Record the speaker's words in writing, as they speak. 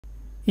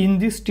In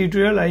this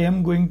tutorial, I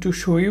am going to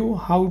show you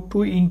how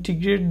to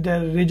integrate the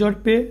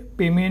Razorpay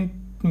payment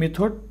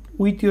method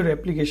with your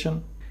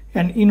application.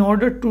 And in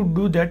order to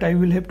do that, I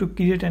will have to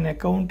create an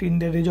account in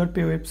the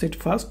Razorpay website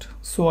first.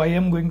 So I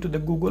am going to the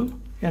Google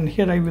and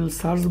here I will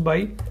search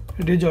by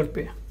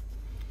Razorpay.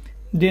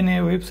 Then a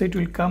website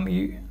will come.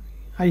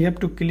 I have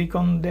to click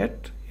on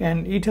that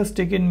and it has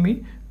taken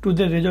me to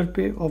the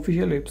Razorpay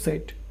official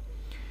website.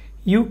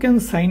 You can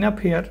sign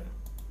up here.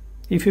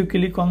 If you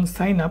click on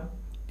sign up,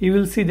 you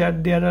will see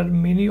that there are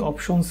many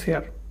options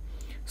here.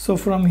 So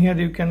from here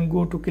you can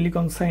go to click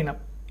on sign up.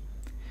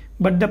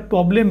 But the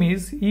problem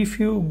is, if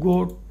you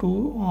go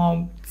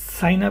to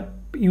sign up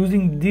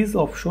using this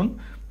option,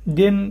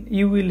 then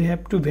you will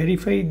have to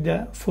verify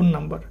the phone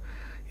number.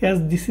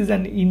 As this is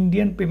an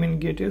Indian payment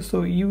gateway,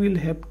 so you will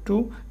have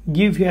to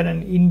give here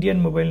an Indian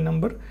mobile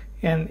number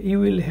and you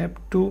will have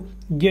to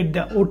get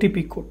the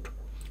OTP code.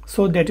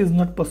 So that is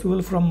not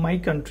possible from my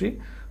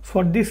country.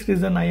 For this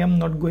reason, I am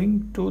not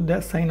going to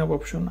the sign up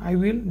option. I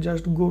will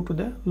just go to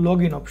the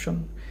login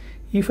option.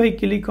 If I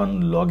click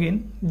on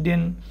login,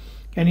 then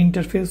an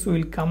interface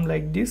will come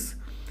like this.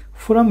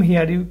 From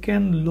here, you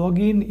can log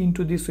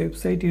into this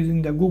website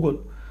using the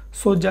Google.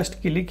 So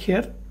just click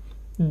here,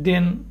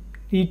 then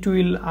it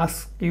will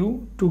ask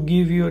you to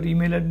give your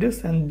email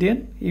address and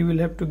then you will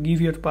have to give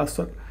your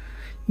password.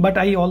 But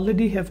I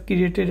already have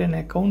created an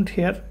account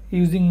here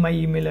using my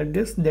email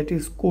address, that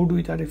is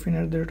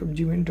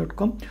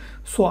codewithrfn@gmail.com.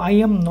 So I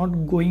am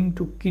not going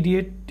to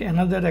create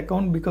another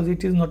account because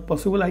it is not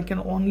possible. I can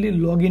only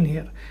log in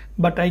here,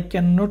 but I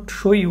cannot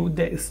show you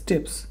the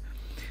steps.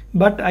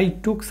 But I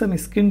took some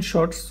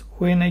screenshots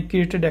when I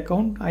created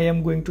account. I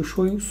am going to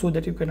show you so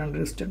that you can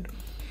understand.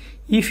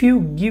 If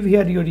you give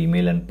here your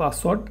email and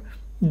password,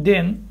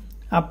 then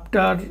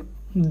after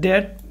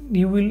that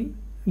you will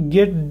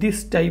get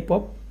this type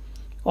of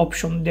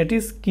option, that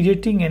is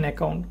creating an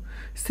account.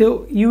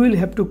 So you will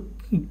have to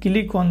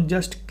click on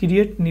just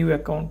create new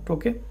account.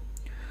 Okay,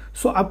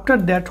 so after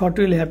that what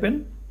will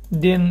happen,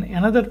 then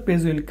another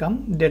page will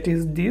come, that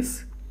is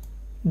this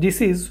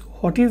is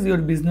what is your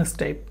business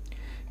type.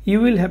 You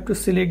will have to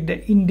select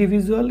the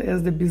individual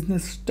as the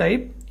business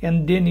type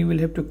and then you will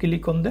have to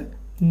click on the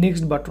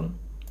next button.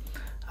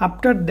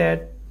 After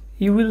that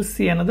you will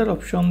see another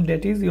option,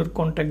 that is your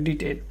contact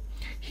detail.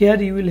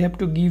 Here you will have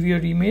to give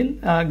your email,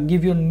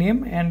 give your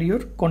name and your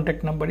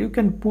contact number. You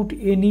can put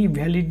any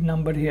valid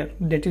number here,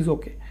 that is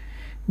okay,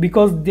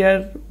 because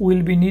there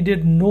will be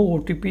needed no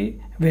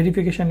OTP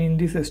verification in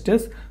this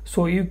stage.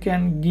 So you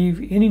can give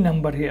any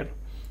number here.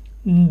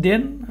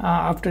 Then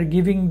after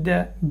giving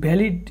the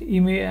valid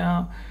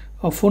email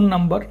phone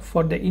number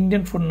for the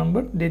Indian phone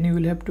number, then you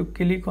will have to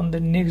click on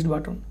the next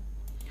button.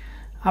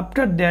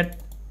 After that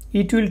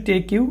it will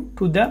take you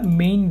to the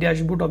main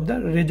dashboard of the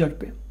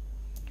Razorpay.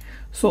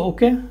 So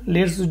okay,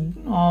 let's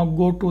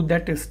go to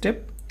that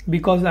step,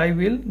 because I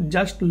will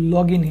just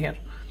log in here.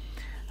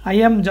 I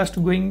am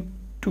just going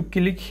to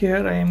click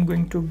here. I am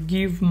going to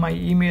give my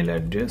email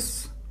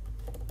address,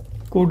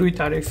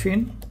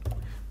 codewithrfn,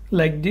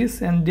 like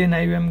this, and then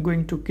I am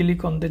going to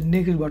click on the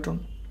next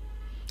button.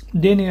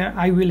 Then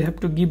I will have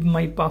to give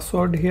my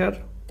password here.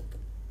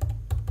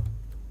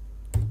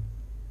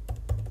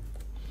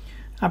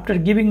 After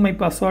giving my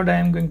password, I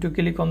am going to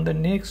click on the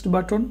next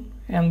button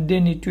and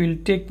then it will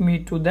take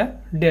me to the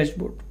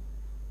dashboard.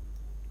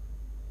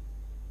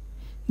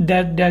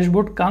 That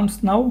dashboard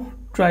comes now.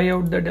 Try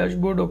out the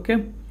dashboard.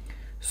 Okay,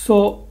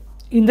 so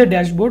in the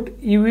dashboard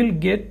you will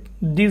get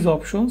these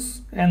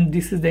options and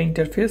this is the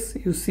interface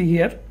you see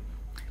here.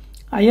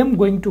 I am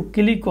going to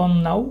click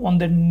on now on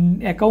the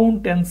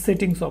account and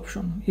settings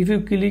option. If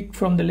you click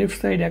from the left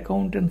side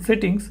account and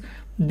settings,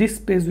 this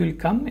page will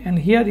come and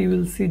here you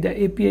will see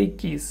the API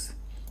keys.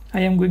 I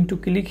am going to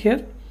click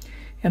here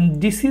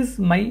and this is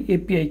my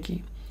API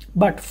key.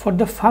 But for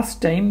the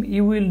first time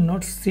you will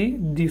not see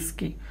this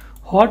key.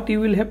 What you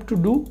will have to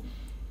do,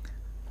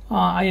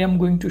 I am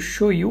going to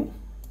show you,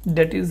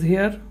 that is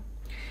here.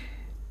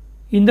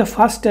 In the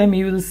first time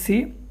you will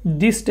see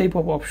this type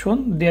of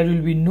option. There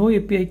will be no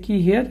API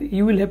key here.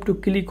 You will have to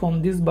click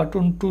on this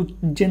button to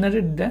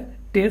generate the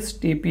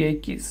test API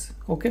keys.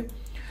 Okay,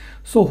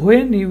 so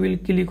when you will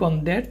click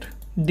on that,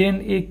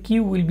 then a key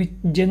will be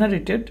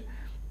generated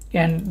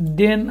and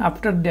then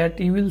after that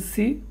you will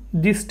see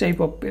this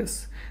type of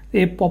page.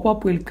 A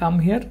pop-up will come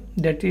here,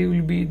 that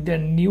will be the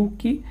new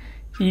key.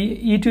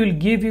 It will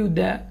give you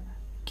the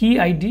key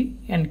ID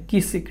and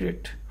key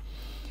secret.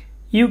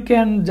 You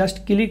can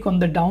just click on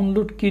the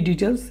download key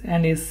details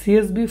and a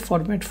CSV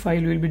format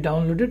file will be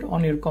downloaded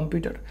on your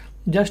computer.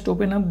 Just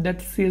open up that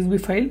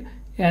CSV file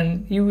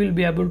and you will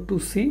be able to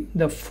see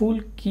the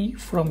full key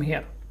from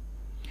here.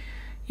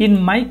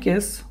 In my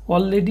case,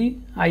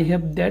 already I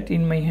have that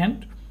in my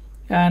hand,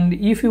 and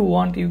if you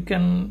want you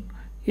can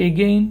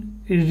again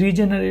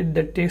regenerate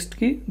the text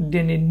key,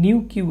 then a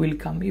new key will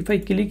come. If I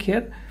click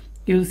here,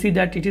 you will see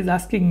that it is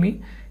asking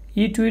me,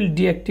 it will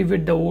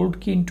deactivate the old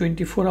key in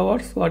 24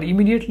 hours, or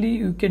immediately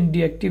you can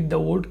deactivate the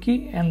old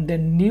key and the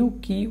new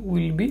key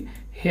will be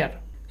here.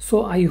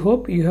 So I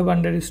hope you have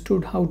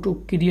understood how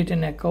to create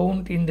an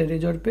account in the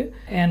Razorpay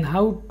and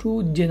how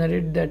to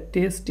generate the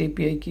test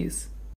API keys.